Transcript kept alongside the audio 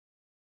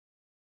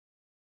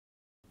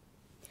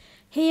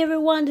Hey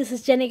everyone, this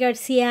is Jenny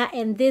Garcia,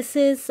 and this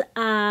is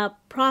a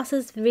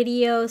process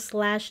video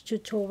slash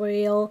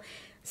tutorial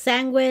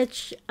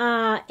sandwich.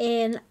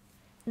 And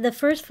the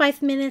first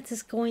 5 minutes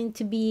is going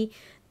to be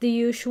the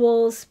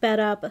usual sped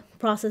up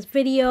process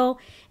video,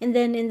 and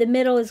then in the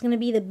middle is going to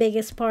be the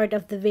biggest part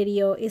of the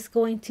video. It's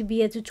going to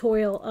be a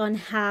tutorial on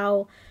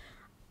how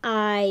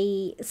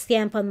I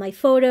stamp on my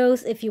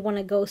photos. If you want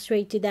to go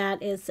straight to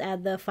that, it's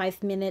at the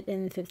 5 minute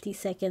and 50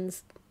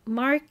 seconds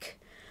mark.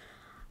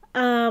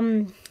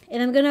 And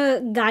I'm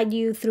gonna guide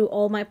you through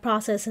all my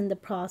process and the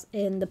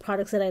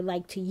products that I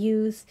like to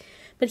use.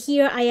 But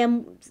here I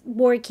am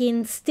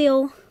working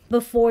still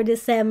before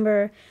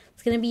December.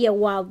 It's gonna be a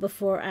while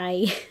before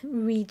I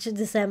reach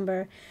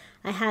December.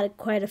 I had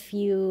quite a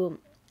few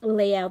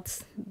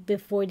layouts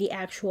before the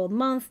actual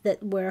month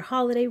that were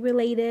holiday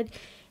related.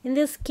 In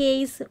this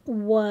case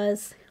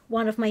was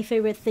one of my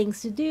favorite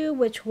things to do,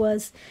 which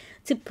was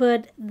to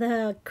put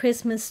the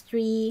Christmas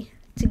tree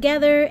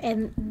together,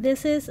 and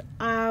this is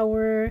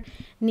our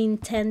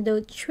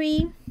Nintendo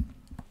tree,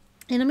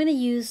 and I'm gonna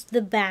use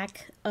the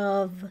back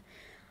of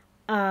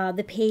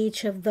the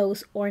page of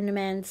those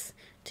ornaments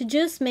to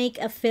just make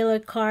a filler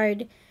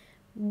card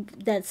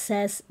that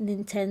says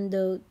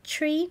Nintendo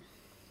tree.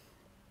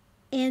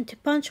 And to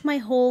punch my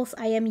holes,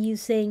 I am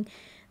using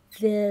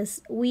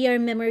this We Are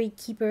Memory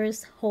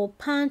Keepers hole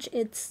punch.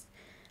 It's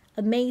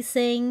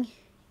amazing.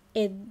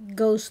 It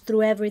goes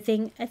through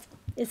everything.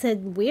 Is it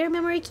We Are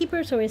Memory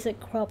Keepers or is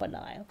it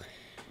Crocodile?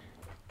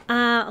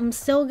 I'm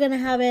still gonna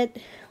have it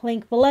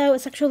linked below.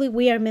 It's actually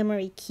We Are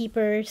Memory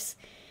Keepers.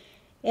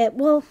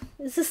 Well,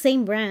 it's the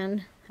same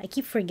brand. I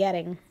keep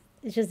forgetting.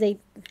 It's just they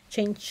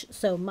change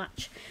so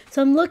much.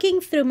 So I'm looking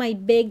through my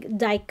big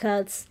die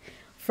cuts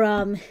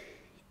from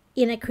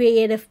In a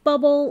Creative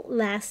Bubble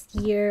last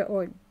year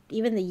or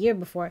even the year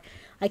before.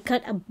 I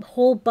cut a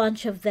whole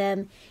bunch of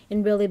them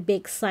in really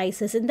big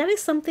sizes, and that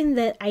is something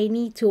that I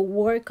need to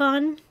work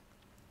on.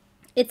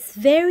 It's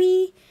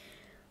very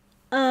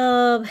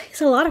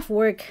it's a lot of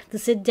work to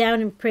sit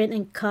down and print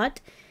and cut,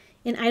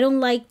 and I don't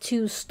like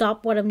to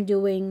stop what I'm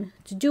doing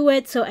to do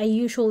it, so I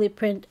usually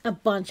print a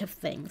bunch of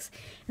things.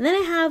 And then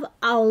I have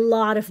a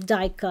lot of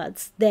die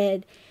cuts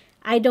that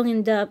I don't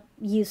end up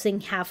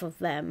using half of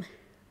them.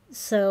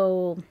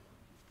 So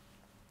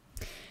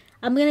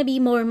I'm gonna be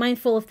more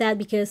mindful of that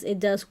because it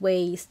does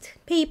waste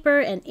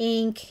paper and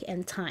ink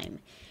and time.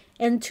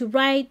 And to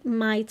write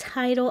my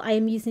title, I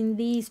am using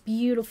these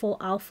beautiful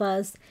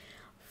alphas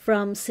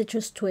from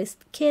Citrus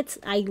Twist Kits.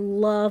 I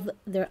love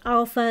their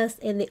alphas,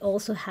 and they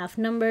also have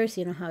numbers.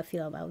 You know how I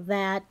feel about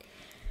that.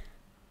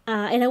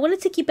 And I wanted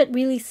to keep it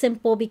really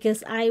simple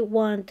because I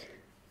want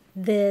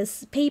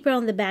this paper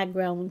on the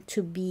background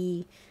to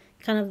be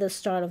kind of the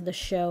start of the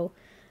show.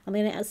 I'm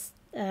going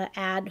to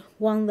add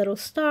one little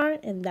star,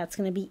 and that's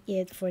going to be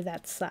it for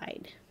that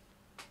side.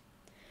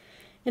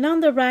 And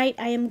on the right,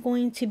 I am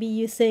going to be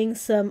using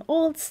some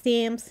old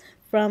stamps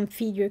from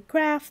Feed Your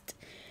Craft,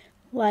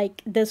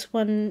 like this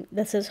one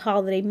that says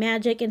Holiday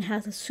Magic and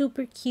has a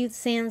super cute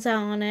Santa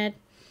on it.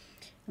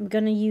 I'm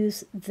going to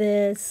use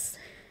this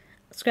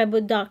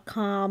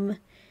Scrapbook.com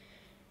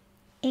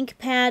ink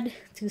pad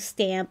to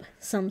stamp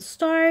some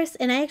stars,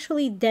 and I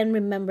actually then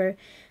remember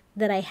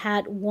that I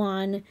had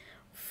one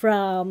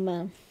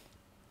from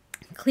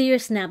Clear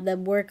Snap that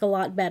work a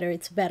lot better.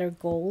 It's better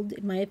gold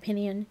in my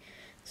opinion,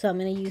 so I'm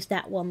going to use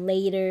that one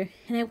later.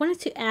 And I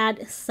wanted to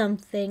add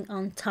something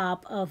on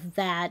top of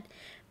that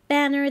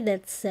banner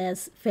that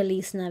says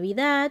Feliz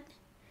Navidad,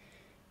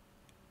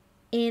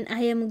 and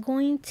I am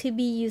going to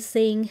be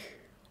using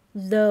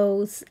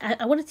those.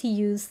 I wanted to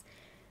use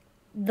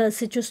the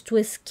Citrus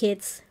Twist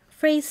Kits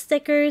phrase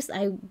stickers.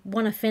 I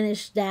want to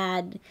finish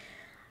that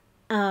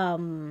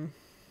that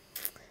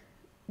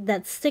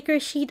sticker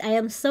sheet. I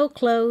am so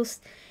close,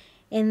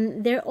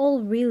 and they're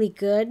all really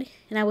good,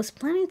 and I was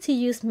planning to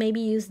use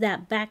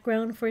that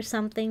background for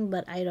something,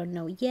 but I don't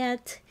know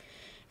yet.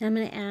 And I'm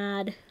going to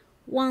add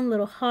one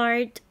little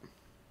heart.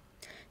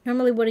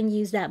 Normally wouldn't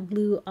use that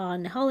blue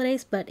on the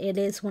holidays, but it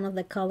is one of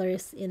the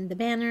colors in the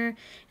banner,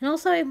 and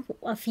also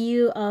a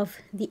few of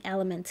the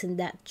elements in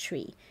that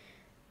tree.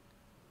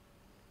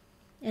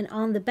 And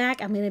on the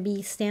back, I'm going to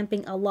be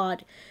stamping a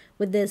lot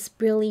with this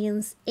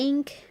Brilliance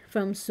ink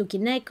from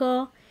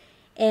Sukineko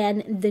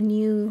and the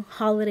new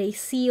holiday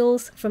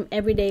seals from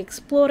Everyday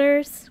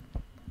Explorers.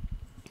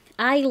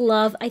 I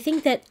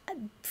think that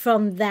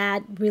from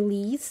that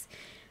release,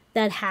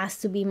 that has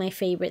to be my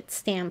favorite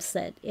stamp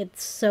set.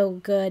 It's so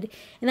good.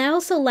 And I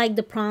also like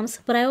the prompts,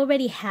 but I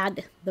already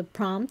had the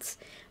prompts.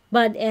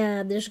 But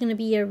there's going to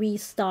be a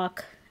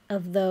restock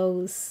of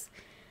those,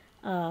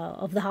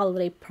 of the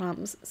holiday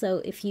prompts.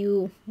 So if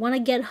you want to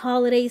get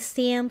holiday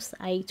stamps,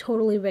 I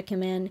totally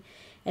recommend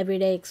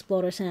Everyday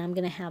Explorers, and I'm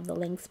going to have the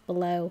links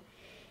below.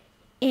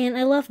 And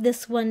I love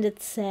this one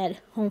that said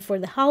Home for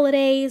the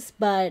Holidays,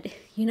 but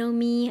you know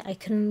me, I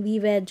couldn't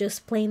leave it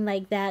just plain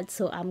like that,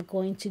 so I'm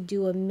going to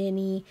do a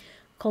mini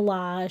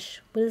collage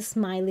with a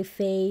smiley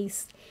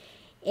face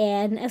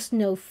and a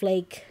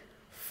snowflake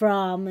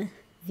from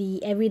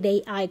the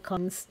Everyday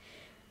Icons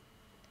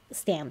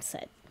stamp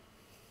set.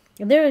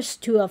 There's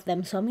two of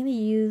them, so I'm gonna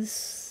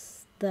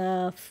use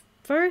the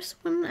first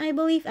one, I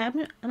believe.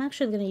 I'm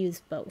actually gonna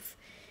use both.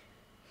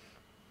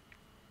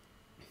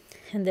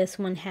 And this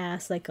one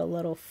has like a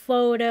little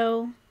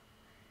photo.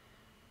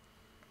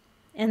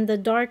 And the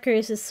darker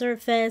is the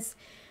surface,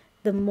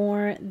 the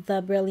more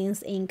the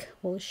Brilliance ink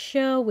will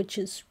show, which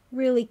is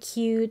really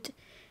cute.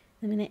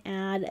 I'm gonna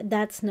add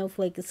that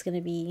snowflake is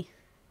gonna be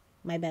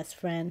my best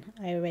friend.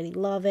 I already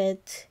love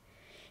it.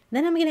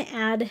 Then I'm gonna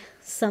add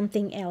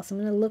something else. I'm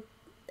gonna look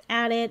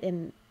at it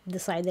and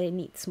decide that it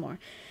needs more.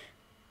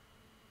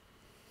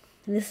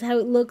 And this is how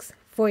it looks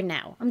for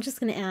now. I'm just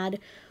gonna add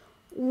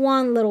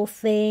one little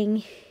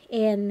thing,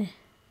 and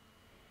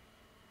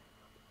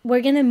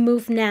we're gonna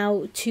move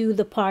now to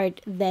the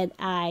part that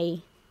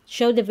I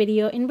showed the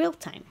video in real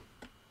time.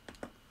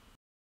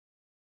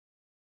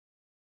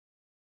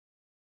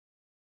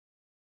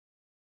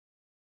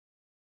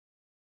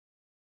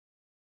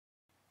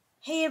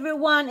 Hey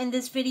everyone, in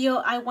this video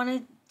I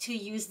wanted to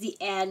use the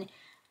end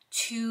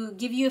to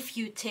give you a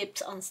few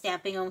tips on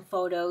stamping on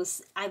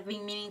photos. I've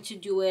been meaning to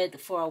do it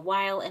for a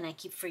while and I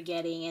keep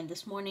forgetting, and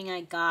this morning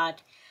I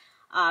got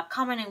a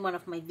comment in one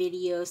of my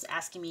videos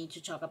asking me to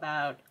talk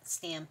about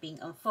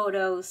stamping on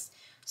photos.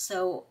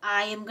 So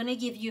I am going to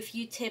give you a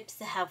few tips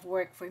that have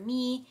worked for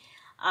me.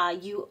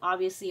 You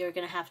obviously are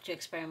going to have to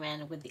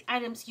experiment with the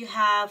items you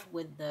have,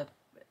 with the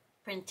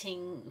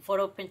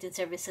photo printing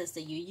services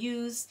that you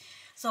use.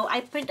 So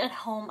I print at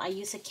home. I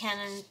use a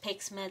Canon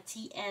Pixma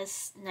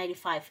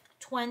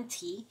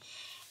TS9520,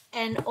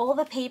 and all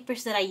the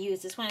papers that I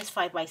use, this one is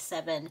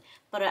 5x7,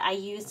 but I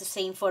use the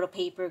same photo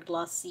paper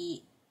plus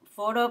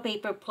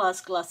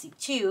glossy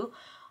 2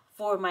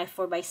 for my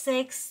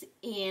 4x6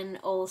 and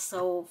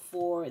also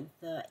for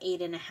the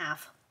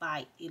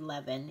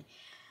 8.5x11.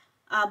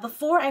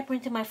 Before I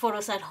printed my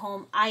photos at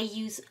home, I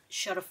used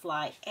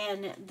Shutterfly,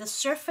 and the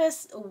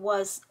surface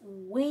was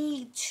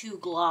way too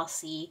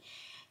glossy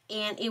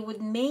and it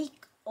would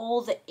make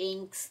all the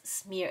inks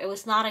smear. It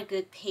was not a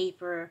good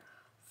paper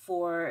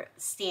for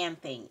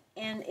stamping.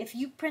 And if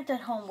you print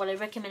at home, what I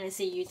recommend is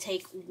that you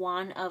take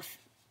one of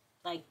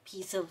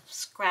piece of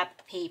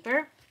scrap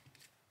paper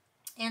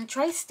and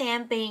try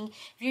stamping.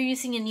 If you're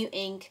using a new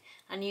ink,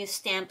 a new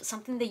stamp,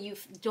 something that you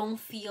don't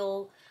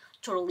feel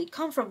totally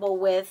comfortable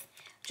with,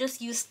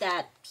 just use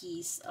that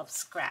piece of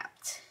scrap.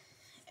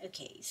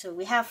 Okay, so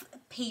we have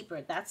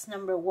paper. That's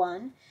number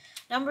one.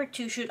 Number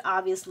two should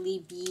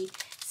obviously be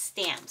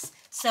stamps.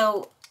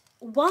 So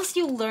once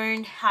you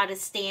learn how to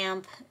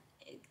stamp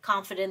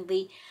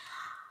confidently,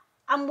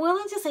 I'm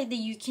willing to say that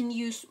you can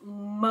use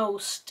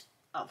most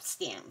of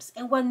stamps.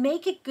 And what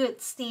make a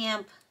good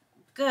stamp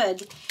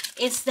good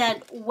is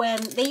that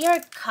when they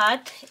are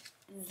cut,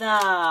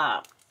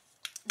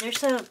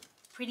 there's a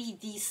pretty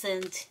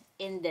decent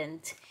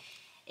indent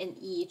in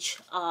each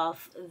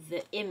of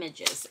the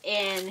images,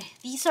 and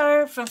these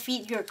are from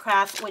Feed Your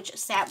Craft, which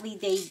sadly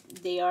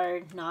they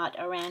are not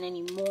around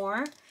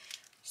anymore.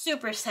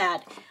 Super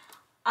sad.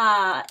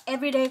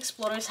 Everyday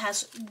Explorers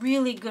has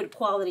really good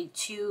quality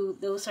too.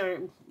 Those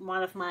are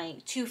one of my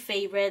two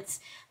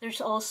favorites.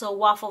 There's also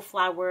Waffle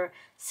Flower,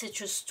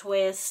 Citrus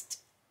Twist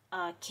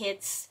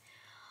kits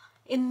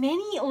in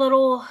many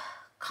little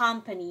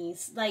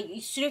companies. Like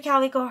Studio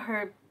Calico,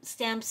 her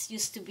stamps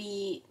used to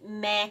be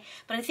meh,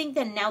 but I think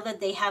that now that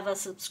they have a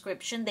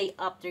subscription, they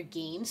up their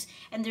games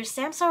and their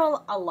stamps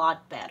are a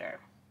lot better.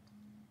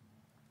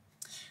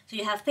 So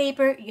you have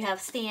paper, you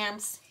have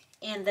stamps,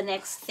 and the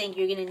next thing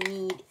you're gonna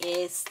need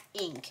is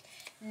ink.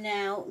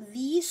 Now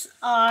these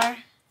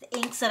are the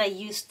inks that I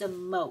use the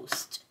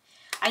most.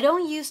 I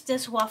don't use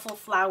this Waffle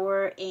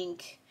Flower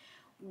ink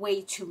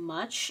way too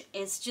much.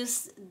 It's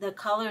just the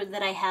color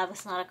that I have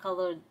is not a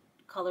color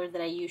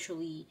that I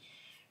usually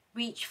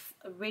reach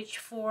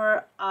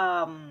for.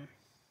 I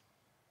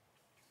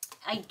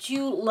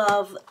do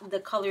love the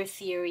color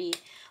theory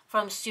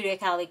from Studio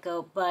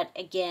Calico, but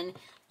again,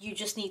 you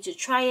just need to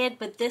try it.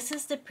 But this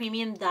is the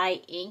premium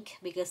dye ink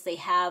because they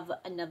have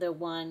another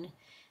one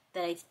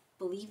that I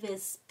believe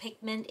is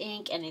pigment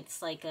ink, and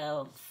it's like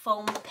a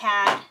foam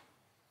pad.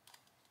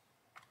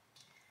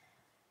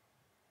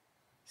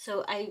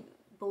 So I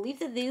believe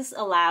that this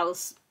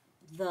allows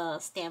the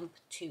stamp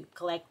to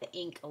collect the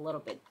ink a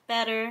little bit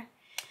better.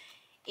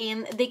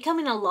 And they come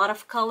in a lot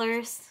of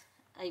colors.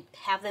 I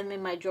have them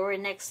in my drawer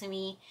next to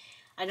me.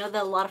 I know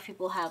that a lot of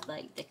people have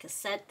like the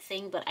cassette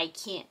thing, but I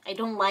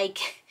don't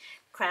like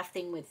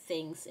crafting with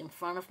things in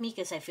front of me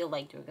because I feel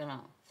like they're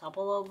gonna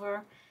topple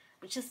over,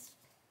 which is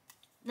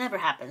never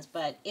happens,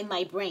 but in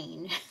my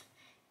brain,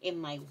 in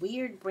my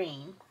weird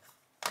brain,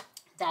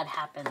 that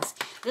happens.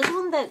 This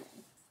one that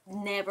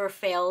never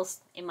fails,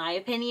 in my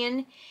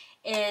opinion,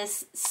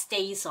 is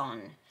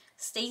StazOn.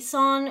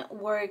 StazOn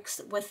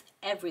works with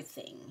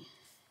everything.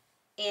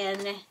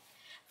 And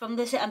from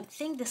this, I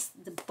think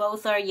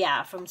both are,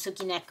 yeah, from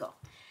Tsukineko.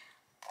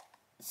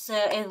 So,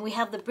 and we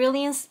have the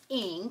Brilliance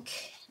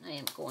ink. I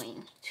am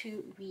going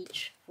to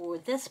reach for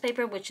this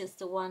paper, which is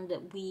the one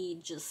that we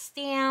just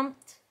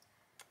stamped.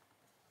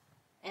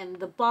 And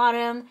the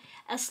bottom,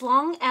 as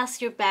long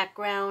as your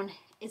background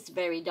is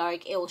very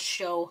dark, it will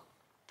show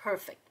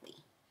perfectly.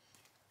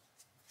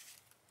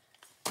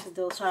 So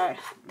those are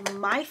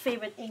my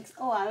favorite inks.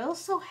 Oh, I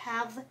also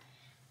have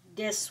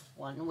this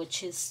one,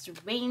 which is the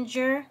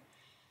Ranger,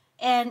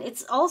 and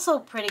it's also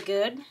pretty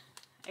good.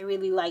 I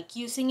really like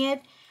using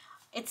it.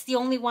 It's the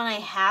only one I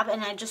have,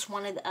 and I just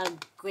wanted a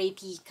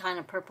grapey kind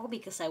of purple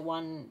because I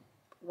want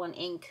one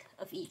ink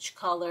of each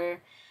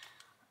color.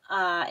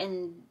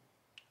 And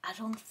I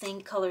don't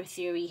think Color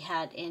Theory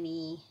had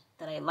any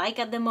that I like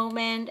at the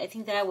moment. I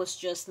think that I was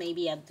just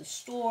maybe at the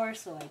store,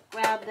 so I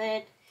grabbed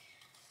it.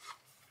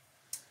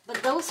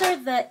 But those are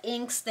the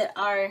inks that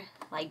are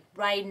like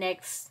right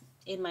next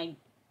in my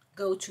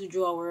go-to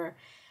drawer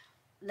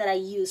that I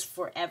use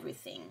for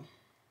everything.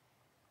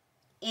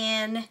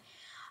 And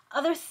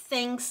other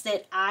things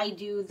that I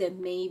do that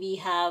maybe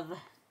have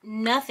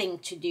nothing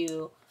to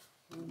do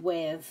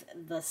with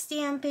the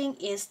stamping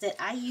is that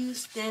I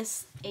use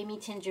this Amy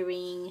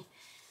Tangerine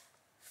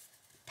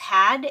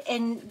pad,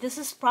 and this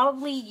is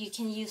probably, you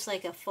can use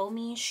like a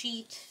foamy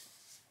sheet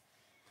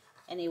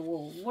and it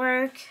will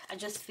work. I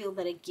just feel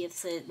that it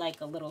gives it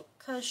like a little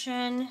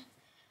cushion.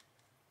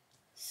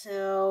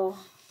 So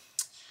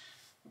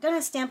I'm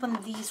gonna stamp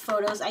on these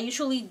photos. I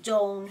usually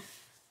don't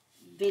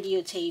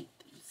videotape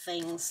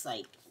things,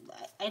 like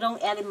I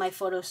don't edit my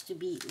photos to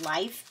be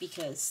live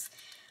because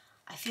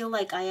I feel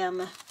like I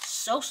am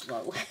so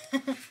slow.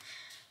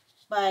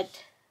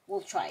 But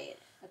we'll try it.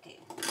 Okay,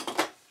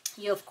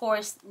 you of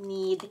course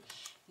need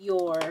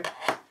your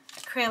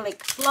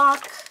acrylic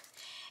block,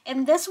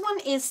 and this one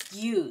is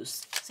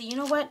used. So you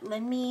know what,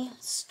 let me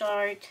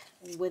start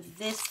with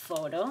this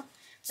photo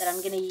that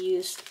I'm gonna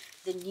use,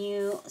 the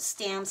new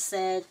stamp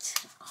set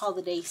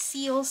Holiday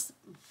Seals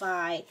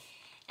by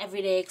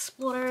Everyday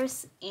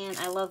Explorers, and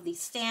I love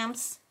these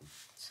stamps,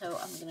 so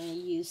I'm gonna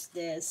use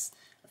this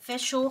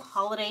official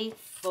holiday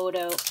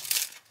photo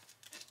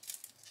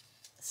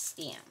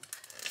stamp.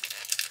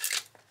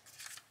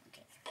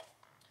 Okay.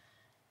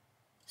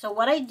 So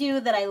what I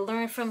do that I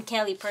learned from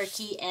Kelly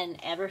Purkey, and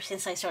ever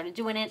since I started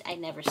doing it, I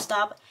never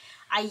stop.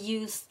 I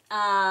use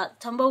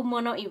Tombow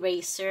Mono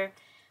Eraser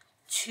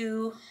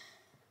to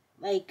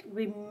like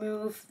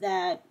remove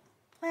that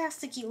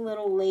plasticky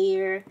little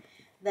layer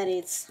that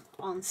it's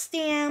on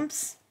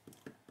stamps.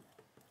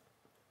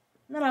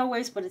 Not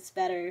always, but it's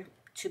better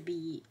to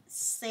be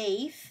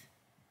safe.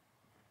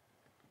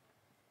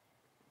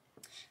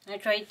 And I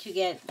try to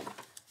get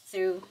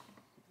through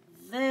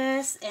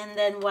this, and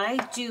then what I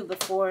do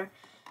before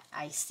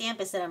I stamp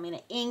is that I'm going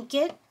to ink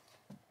it,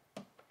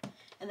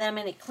 and then I'm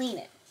going to clean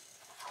it.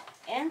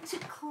 And to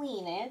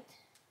clean it,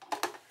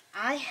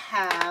 I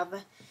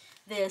have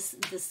this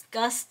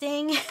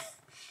disgusting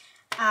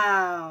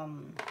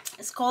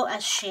it's called a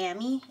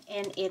chamois,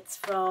 and it's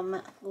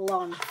from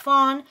Lawn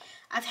Fawn.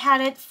 I've had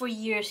it for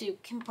years. You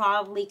can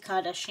probably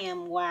cut a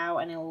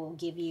ShamWow and it will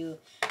give you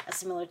a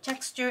similar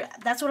texture.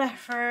 That's what I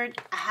heard.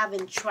 I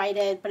haven't tried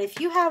it, but if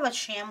you have a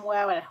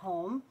ShamWow at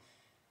home,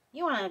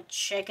 you want to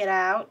check it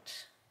out.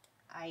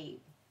 I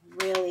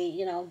really,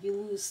 you know,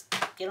 you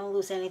don't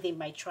lose anything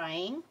by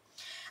trying.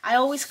 I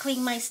always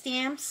clean my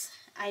stamps.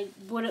 I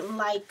wouldn't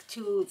like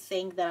to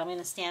think that I'm going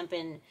to stamp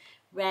in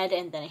red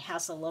and then it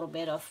has a little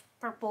bit of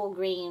purple,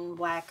 green,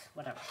 black,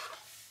 whatever.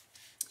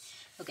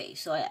 Okay,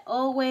 so I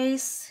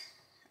always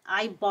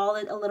eyeball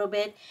it a little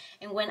bit,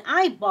 and when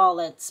I eyeball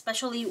it,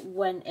 especially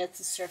when it's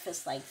a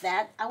surface like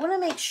that, I want to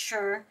make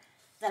sure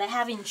that I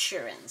have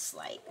insurance.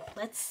 Like,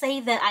 let's say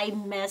that I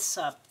mess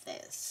up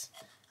this.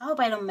 I hope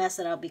I don't mess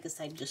it up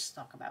because I just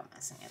talk about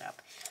messing it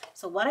up.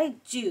 So what I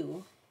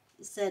do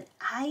is that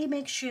I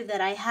make sure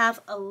that I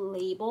have a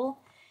label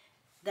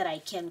that I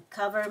can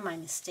cover my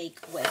mistake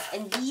with.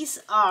 And these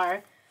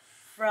are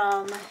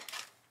from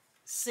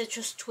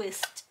Citrus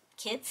Twist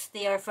kits.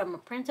 They are from a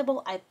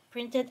printable. I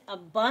printed a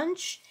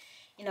bunch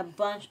in a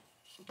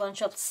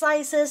bunch of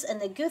sizes,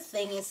 and the good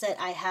thing is that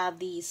I have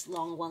these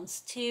long ones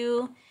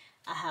too.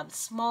 I have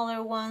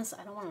smaller ones.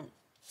 I don't want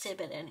to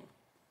tip it any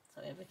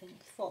so everything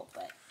is full,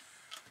 but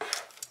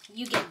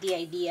you get the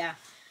idea.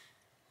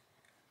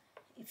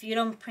 If you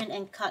don't print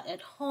and cut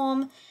at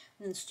home,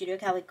 then Studio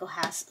Calico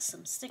has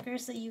some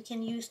stickers that you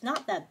can use.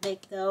 Not that big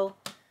though.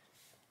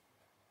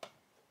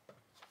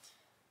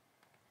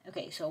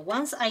 Okay, so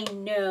once I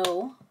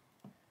know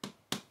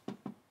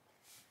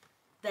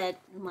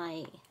that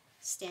my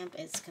stamp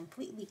is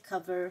completely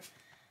covered,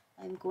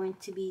 I'm going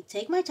to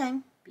take my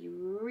time, be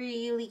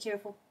really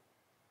careful.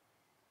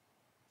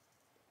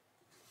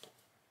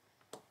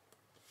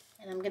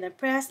 And I'm going to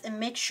press, and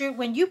make sure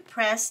when you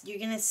press, you're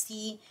going to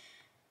see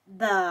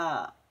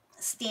the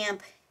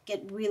stamp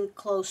get really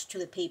close to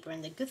the paper.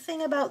 And the good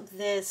thing about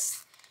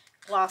this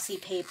glossy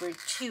paper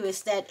too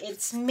is that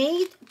it's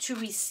made to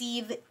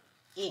receive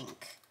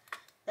ink.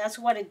 That's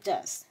what it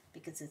does,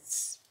 because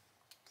it's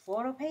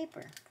photo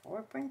paper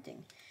for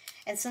printing.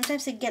 And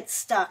sometimes it gets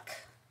stuck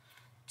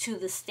to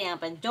the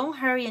stamp, and don't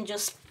hurry and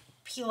just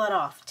peel it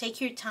off.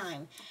 Take your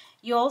time.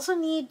 You also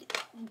need,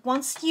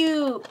 when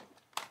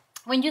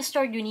you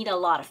start, you need a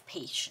lot of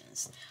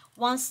patience.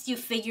 Once you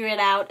figure it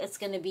out, it's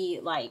going to be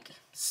like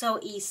so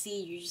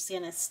easy. You're just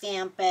going to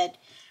stamp it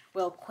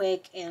real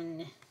quick,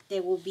 and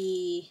there will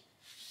be,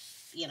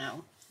 you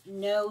know,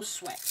 no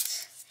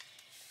sweat.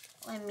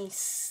 Let me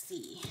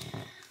see.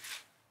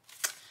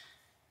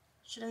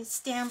 Should I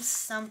stamp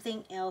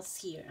something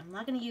else here? I'm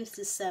not going to use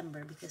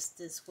December because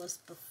this was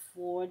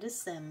before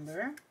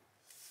December.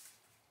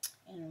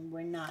 And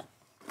we're not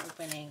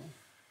opening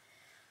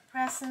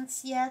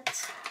presents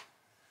yet.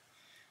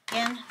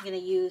 Again, I'm going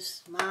to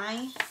use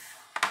my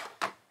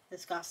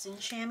Disgusting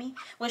Chamois,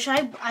 which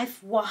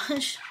I've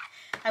washed.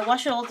 I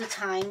wash it all the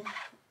time.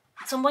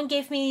 Someone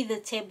gave me the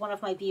tip, one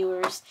of my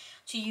viewers,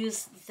 to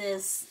use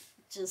this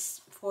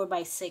just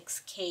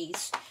 4x6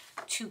 case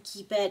to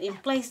keep it in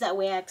place. That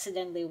way I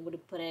accidentally would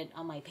have put it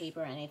on my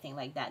paper or anything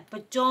like that.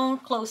 But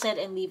don't close it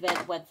and leave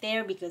it wet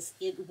there because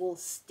it will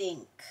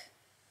stink.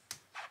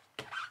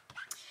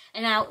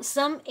 And now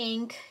some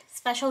ink,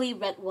 especially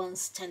red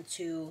ones, tend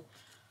to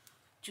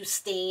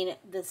stain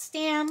the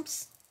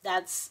stamps.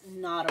 That's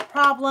not a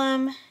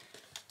problem.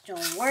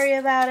 Don't worry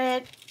about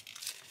it.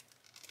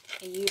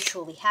 It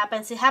usually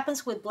happens. It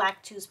happens with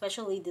black too,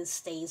 especially this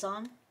stays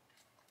on.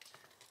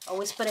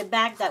 Always put it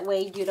back, that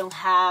way you don't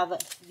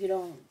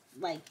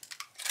like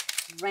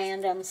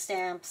random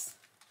stamps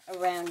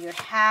around your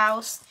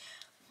house.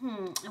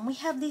 And we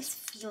have these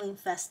Feeling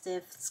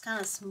Festive. It's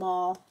kind of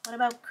small. What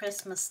about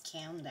Christmas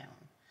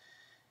Countdown?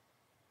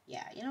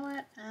 Yeah, you know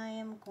what? I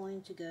am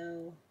going to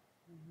go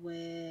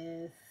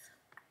with...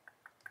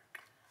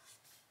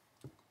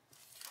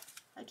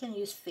 I can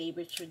use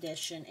Favorite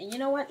Tradition. And you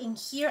know what? In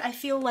here, I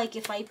feel like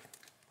if I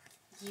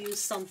use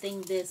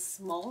something this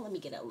small... Let me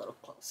get it a little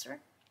closer.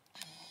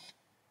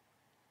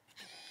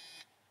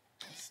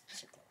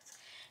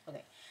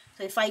 Okay,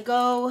 so if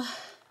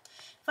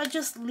I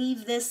just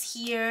leave this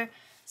here,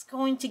 it's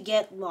going to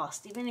get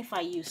lost, even if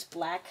I use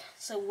black.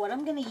 So what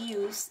I'm going to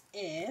use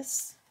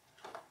is,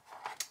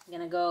 I'm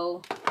going to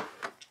go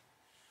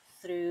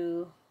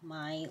through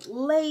my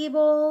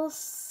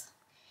labels.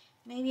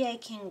 Maybe I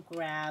can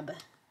grab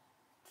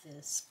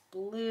this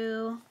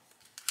blue.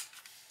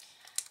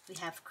 We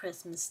have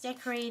Christmas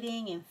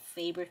Decorating and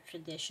Favorite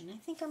Tradition. I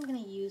think I'm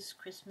going to use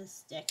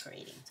Christmas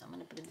Decorating, so I'm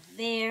going to put it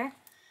there.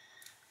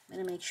 I'm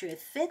going to make sure it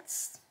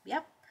fits.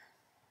 Yep.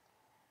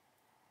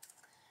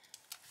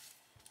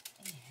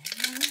 And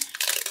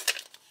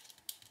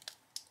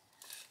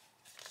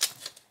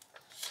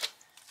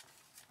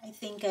I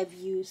think I've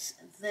used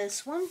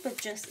this one, but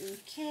just in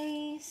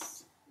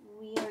case,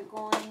 we are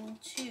going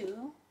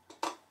to...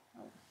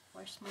 Oh,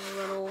 where's my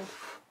little...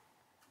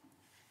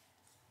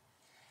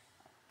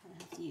 I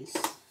have to use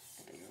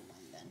the bigger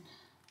one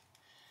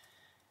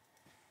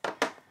then.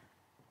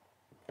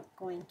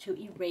 Going to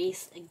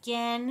erase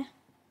again.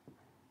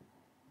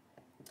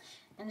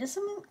 And this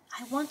one,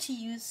 I want to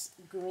use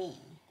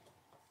green.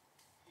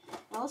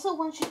 I also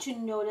want you to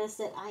notice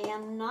that I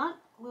am not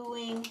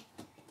gluing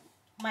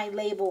my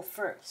label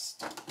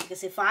first.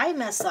 Because if I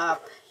mess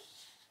up,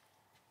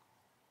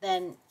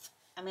 then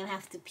I'm going to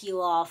have to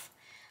peel off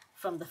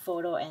from the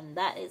photo, and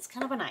that is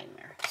kind of a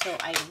nightmare. So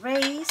I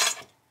erase.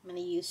 I'm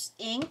going to use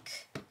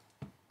ink.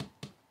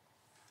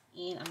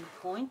 And I'm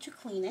going to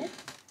clean it.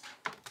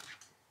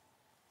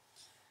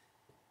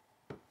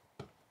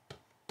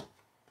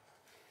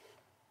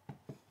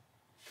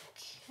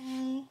 Okay,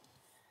 I'm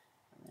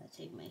going to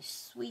take my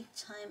sweet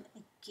time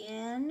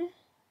again.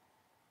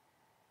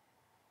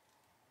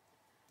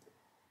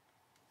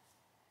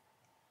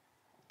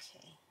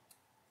 Okay.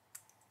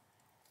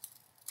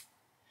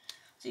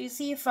 So you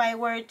see, if I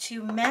were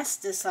to mess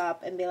this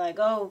up and be like,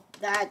 oh,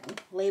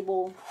 that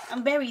label,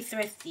 I'm very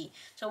thrifty.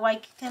 So what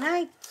I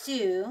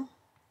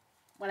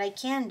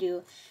can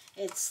do,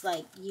 it's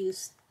like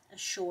use a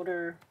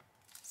shorter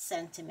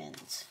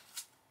sentiment.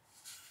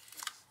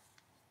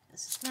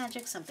 This is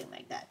magic, something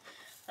like that.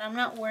 But I'm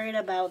not worried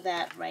about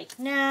that right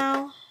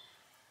now.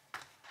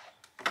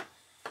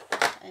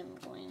 I'm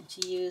going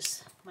to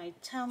use my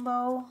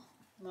Tombow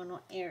Mono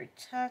Air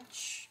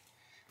Touch.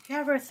 If you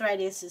have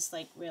arthritis, it's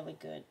like really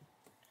good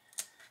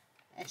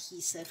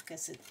adhesive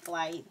because it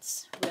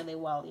glides really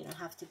well. You don't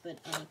have to put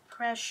any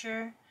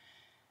pressure.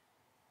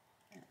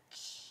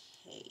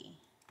 Okay.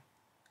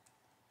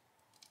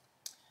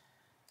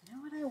 You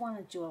know what I want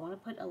to do? I want to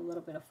put a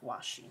little bit of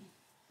washing.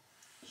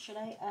 Should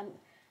I?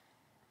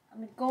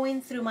 I'm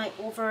going through my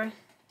over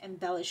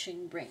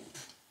embellishing brain.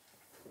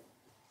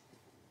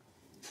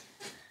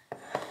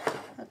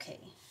 Okay,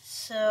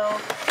 so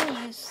I'm going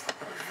to use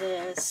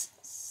this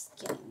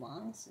skinny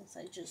one since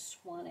I just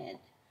wanted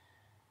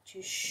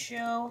to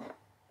show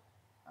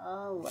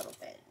a little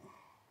bit.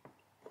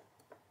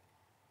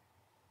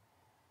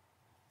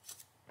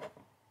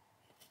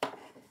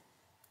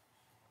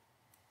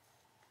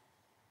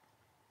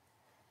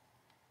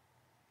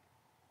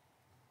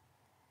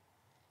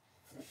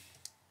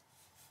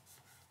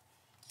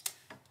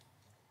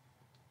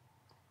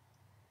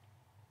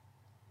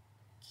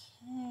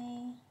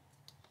 Okay,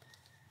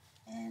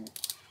 and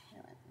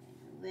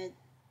move it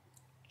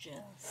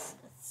just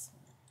a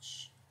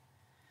smidge.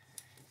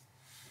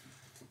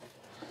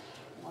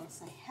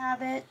 Once I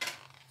have it,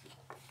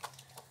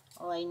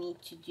 all I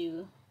need to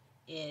do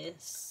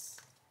is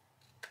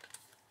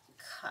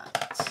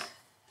cut.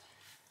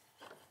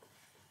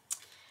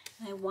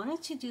 And I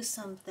wanted to do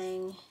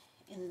something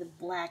in the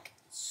black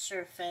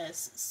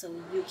surface so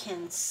you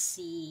can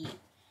see.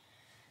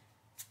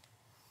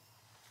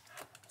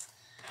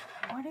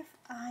 What if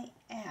I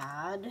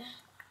add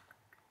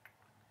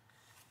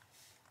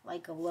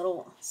like a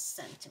little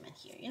sentiment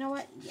here? You know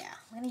what? Yeah,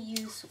 I'm gonna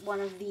use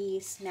one of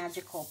these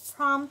magical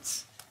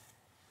prompts,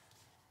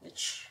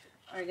 which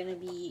are gonna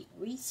be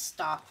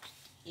restocked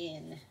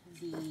in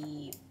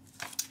the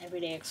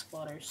Everyday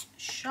Explorers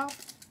shop.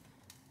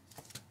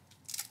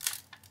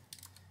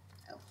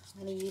 Oh, I'm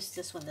gonna use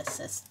this one that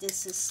says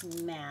 "This is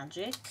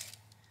magic."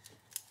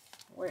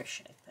 Where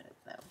should I put it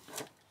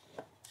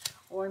though?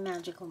 Or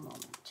magical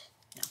moment.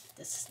 No,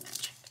 this is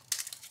magic.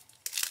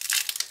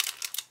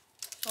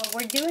 So what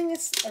we're doing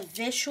is a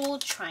visual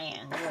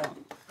triangle.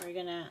 We're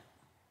gonna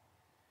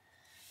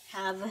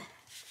have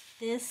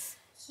this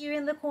here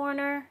in the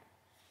corner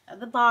at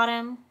the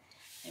bottom,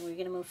 and we're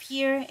gonna move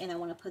here, and I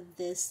want to put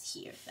this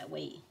here. That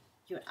way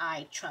your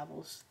eye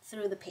travels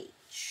through the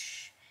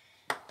page.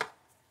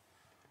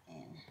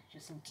 And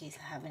just in case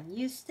I haven't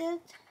used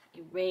it,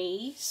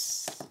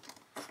 erase.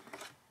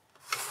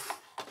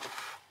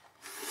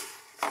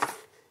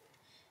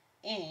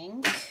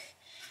 Ink.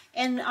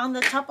 And on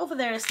the top over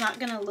there, it's not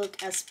gonna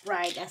look as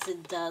bright as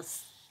it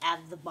does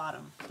at the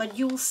bottom, but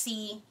you'll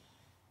see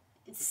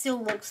it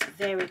still looks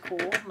very cool,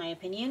 in my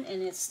opinion,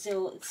 and it's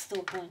still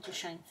going to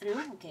shine through.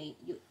 Okay,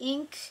 you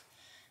ink,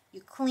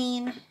 you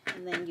clean,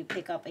 and then you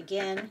pick up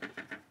again.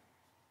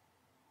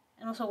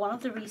 And also, one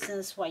of the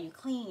reasons why you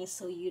clean is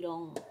so you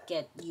don't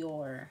get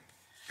your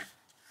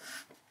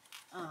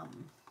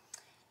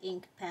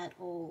ink pad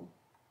all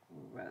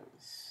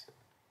gross.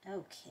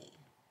 Okay.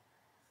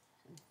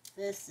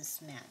 This is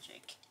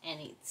magic, and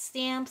it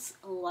stamps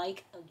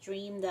like a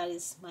dream. That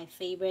is my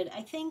favorite.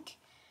 I think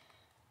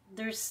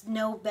there's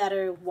no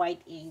better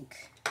white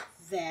ink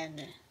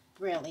than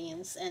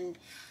Brilliance, and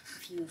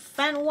if you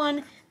find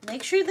one,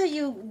 make sure that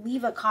you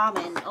leave a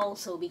comment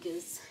also,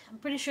 because I'm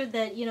pretty sure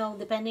that, you know,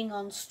 depending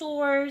on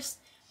stores,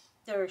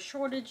 there are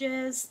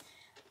shortages,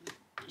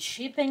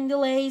 shipping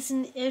delays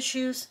and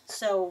issues,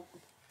 so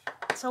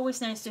it's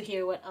always nice to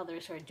hear what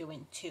others are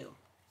doing too.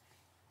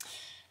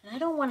 And I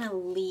don't want to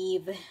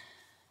leave,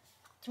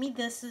 to me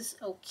this is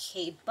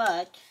okay,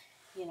 but,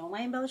 you know,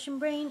 my embellishing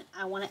brain,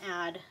 I want to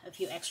add a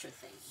few extra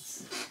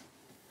things.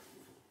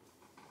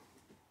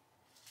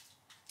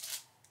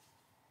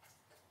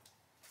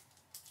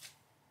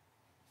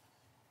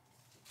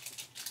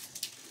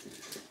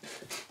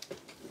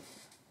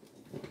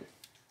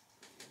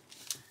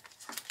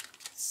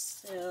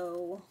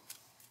 So,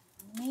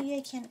 maybe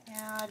I can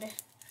add,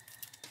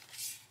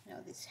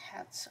 no, these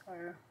hats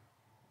are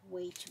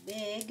way too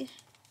big.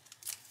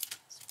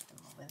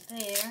 Over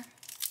there.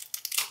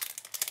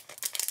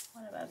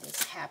 What about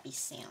this Happy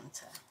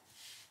Santa?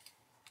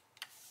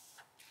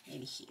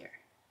 Maybe here.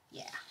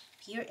 Yeah,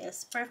 here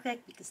is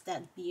perfect because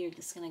that beard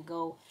is gonna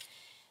go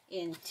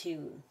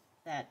into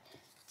that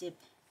dip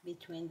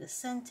between the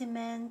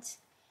sentiment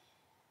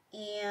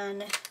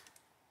and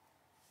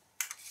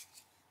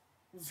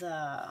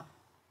the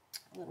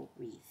little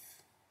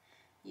wreath.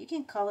 You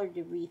can color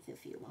the wreath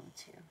if you want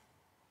to.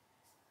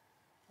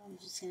 I'm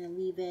just gonna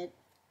leave it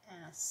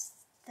as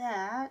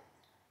that.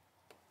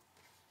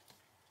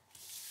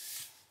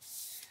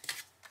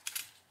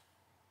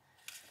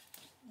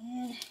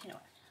 And you know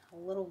what, a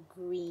little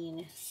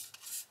green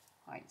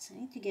hearts. I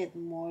need to get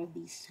more of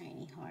these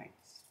tiny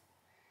hearts.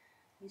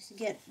 I used to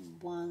get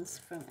ones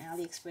from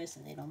AliExpress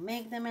and they don't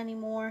make them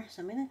anymore.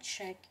 So I'm gonna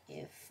check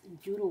if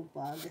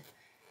Doodlebug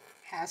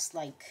has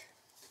like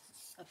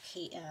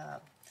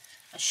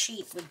a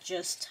sheet with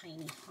just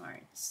tiny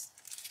hearts.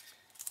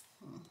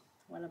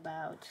 What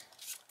about?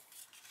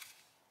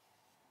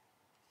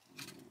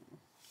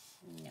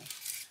 No.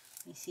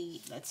 Let me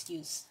see. Let's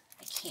use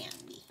a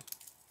candy.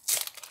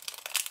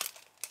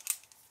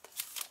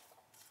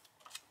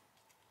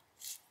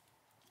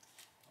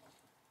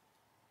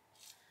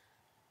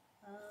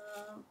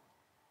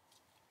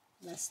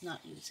 Let's not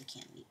use a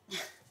candy.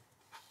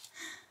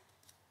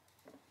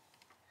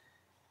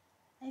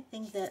 I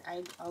think that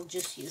I'll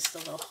just use the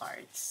little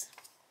hearts.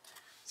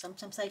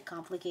 Sometimes I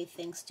complicate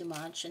things too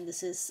much, and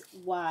this is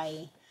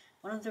why,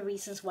 one of the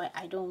reasons why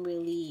I don't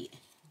really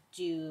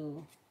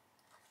do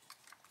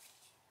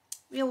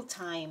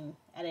real-time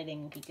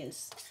editing,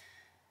 because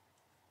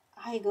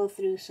I go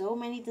through so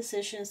many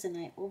decisions and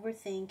I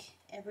overthink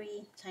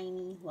every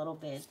tiny little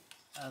bit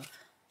of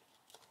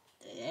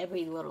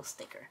every little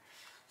sticker.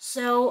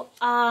 So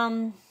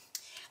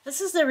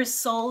this is the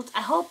result.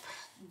 I hope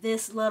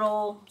this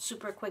little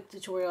super quick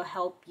tutorial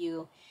helped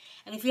you,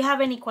 and if you have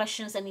any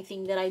questions,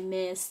 anything that I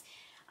missed,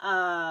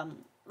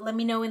 let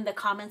me know in the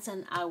comments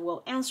and I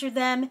will answer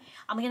them.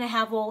 I'm gonna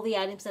have all the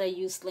items that I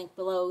used linked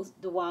below,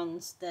 the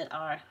ones that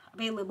are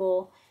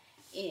available,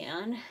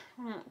 and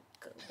I'm gonna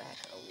go back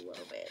a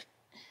little bit.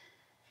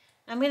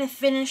 I'm gonna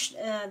finish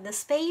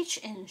this page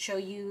and show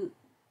you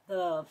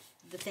the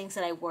things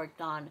that I worked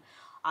on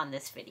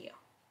this video.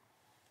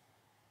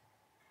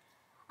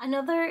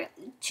 Another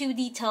two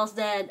details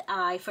that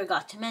I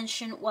forgot to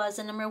mention was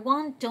number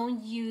one,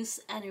 don't use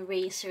an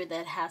eraser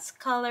that has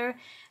color,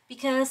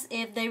 because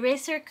if the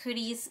eraser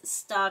cooties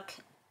stick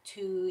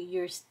to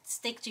your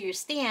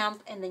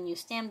stamp and then you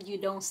stamp, you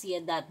don't see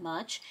it that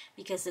much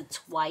because it's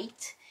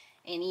white.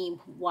 Any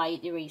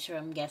white eraser,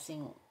 I'm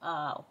guessing,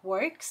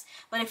 works.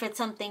 But if it's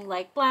something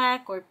like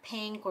black or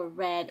pink or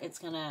red, it's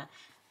gonna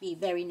be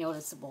very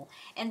noticeable.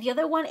 And the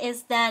other one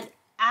is that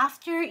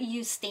after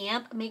you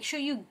stamp, make sure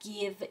you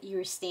give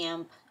your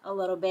stamp a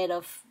little bit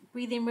of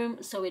breathing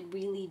room so it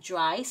really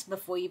dries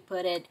before you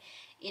put it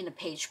in a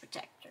page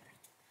protector.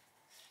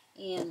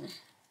 And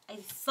I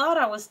thought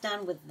I was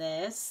done with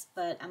this,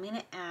 but I'm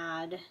gonna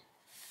add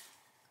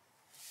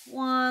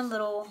one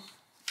little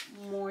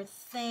more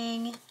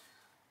thing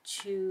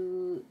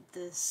to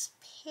this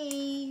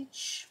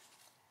page.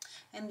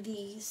 And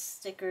these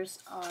stickers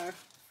are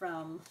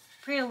from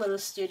Pretty Little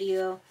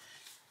Studio.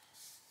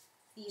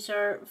 These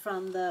are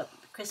from the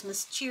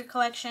Christmas Cheer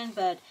collection,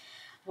 but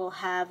we'll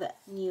have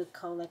new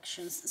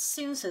collections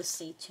soon, so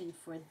stay tuned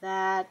for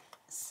that.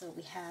 So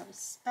we have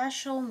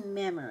Special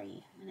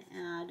Memory. I'm going to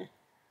add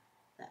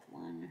that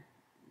one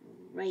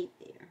right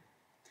there.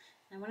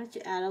 I wanted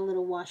to add a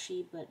little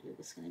washi, but it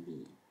was going to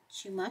be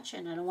too much,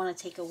 and I don't want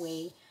to take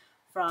away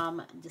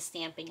from the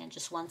stamping. I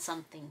just want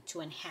something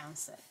to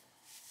enhance it.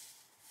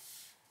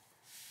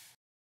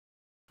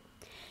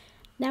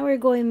 Now we're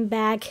going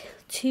back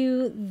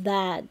to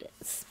that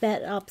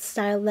sped up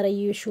style that I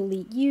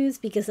usually use,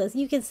 because as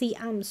you can see,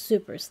 I'm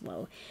super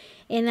slow.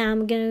 And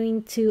I'm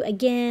going to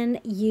again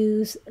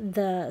use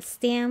the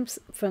stamps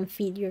from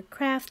Feed Your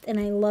Craft, and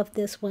I love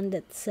this one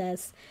that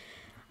says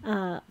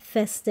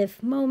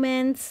Festive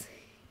Moments.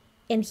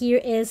 And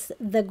here is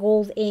the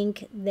gold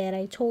ink that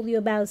I told you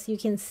about, so you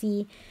can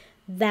see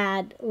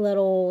that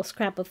little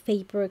scrap of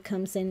paper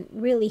comes in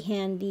really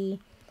handy.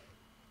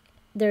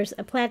 There's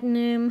a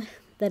platinum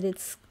that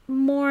it's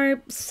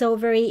more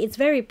silvery. It's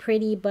very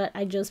pretty, but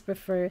I just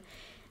prefer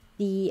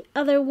the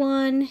other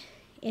one.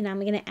 And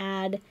I'm gonna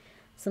add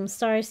some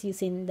stars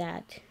using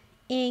that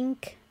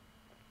ink.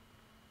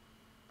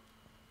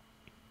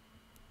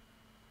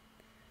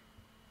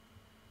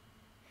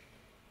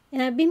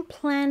 And I've been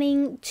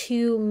planning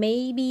to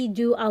maybe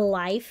do a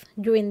live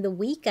during the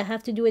week. I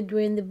have to do it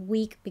during the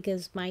week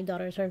because my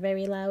daughters are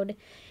very loud.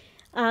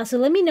 So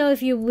let me know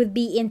if you would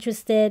be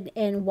interested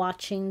in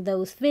watching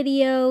those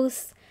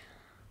videos.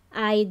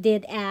 I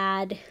did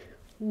add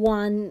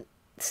one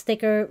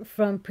sticker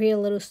from Pretty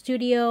Little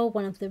Studio,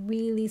 one of the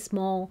really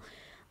small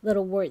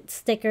little word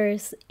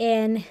stickers.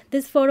 And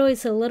this photo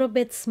is a little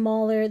bit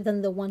smaller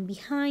than the one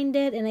behind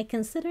it, and I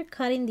considered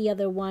cutting the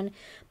other one,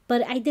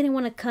 but I didn't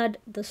want to cut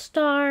the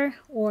star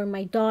or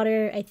my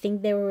daughter. I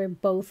think they were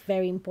both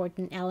very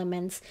important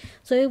elements.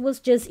 So it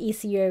was just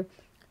easier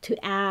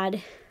to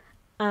add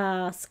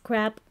a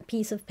scrap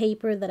piece of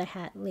paper that I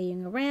had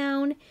laying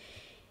around.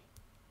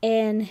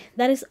 And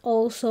that is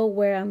also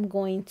where I'm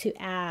going to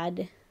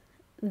add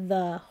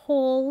the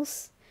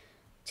holes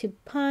to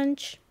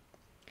punch.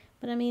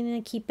 But I'm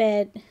going to keep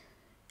it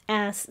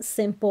as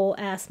simple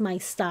as my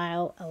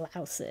style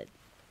allows it.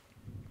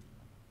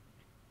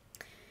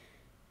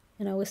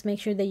 And always make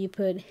sure that you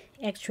put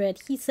extra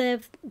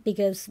adhesive,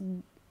 because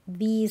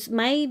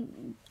my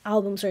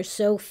albums are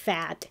so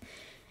fat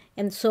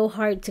and so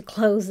hard to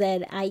close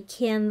that I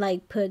can't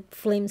like put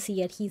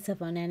flimsy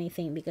adhesive on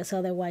anything, because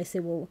otherwise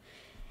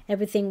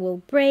everything will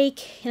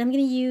break. And I'm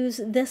gonna use,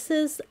 this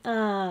is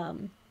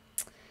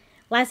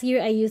last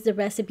year I used the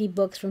recipe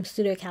books from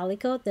Studio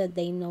Calico that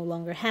they no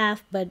longer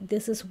have, but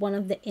this is one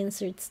of the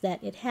inserts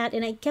that it had,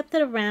 and I kept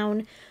it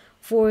around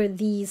for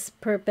these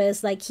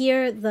purpose. Like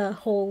here the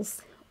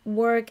holes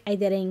work, I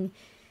didn't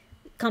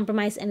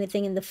compromise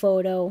anything in the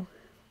photo,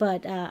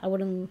 but I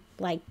wouldn't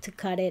like to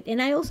cut it. And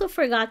I also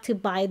forgot to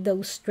buy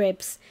those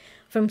strips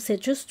from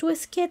Citrus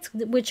Twist Kits,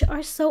 which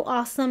are so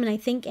awesome, and I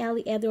think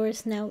Ali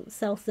Edwards now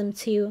sells them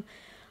too.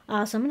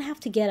 So I'm gonna have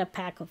to get a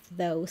pack of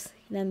those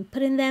and then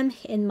putting them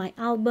in my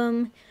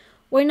album.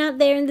 We're not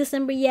there in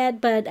December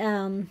yet, but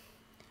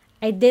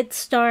I did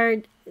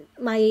start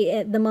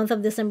the month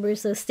of December,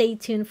 so stay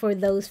tuned for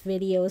those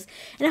videos.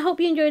 And I hope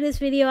you enjoyed this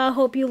video. I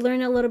hope you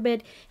learned a little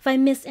bit. If I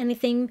missed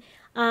anything,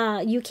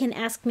 you can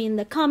ask me in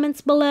the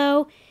comments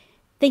below.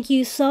 Thank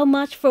you so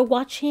much for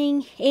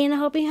watching, and I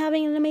hope you're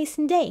having an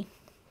amazing day.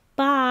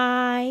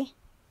 Bye.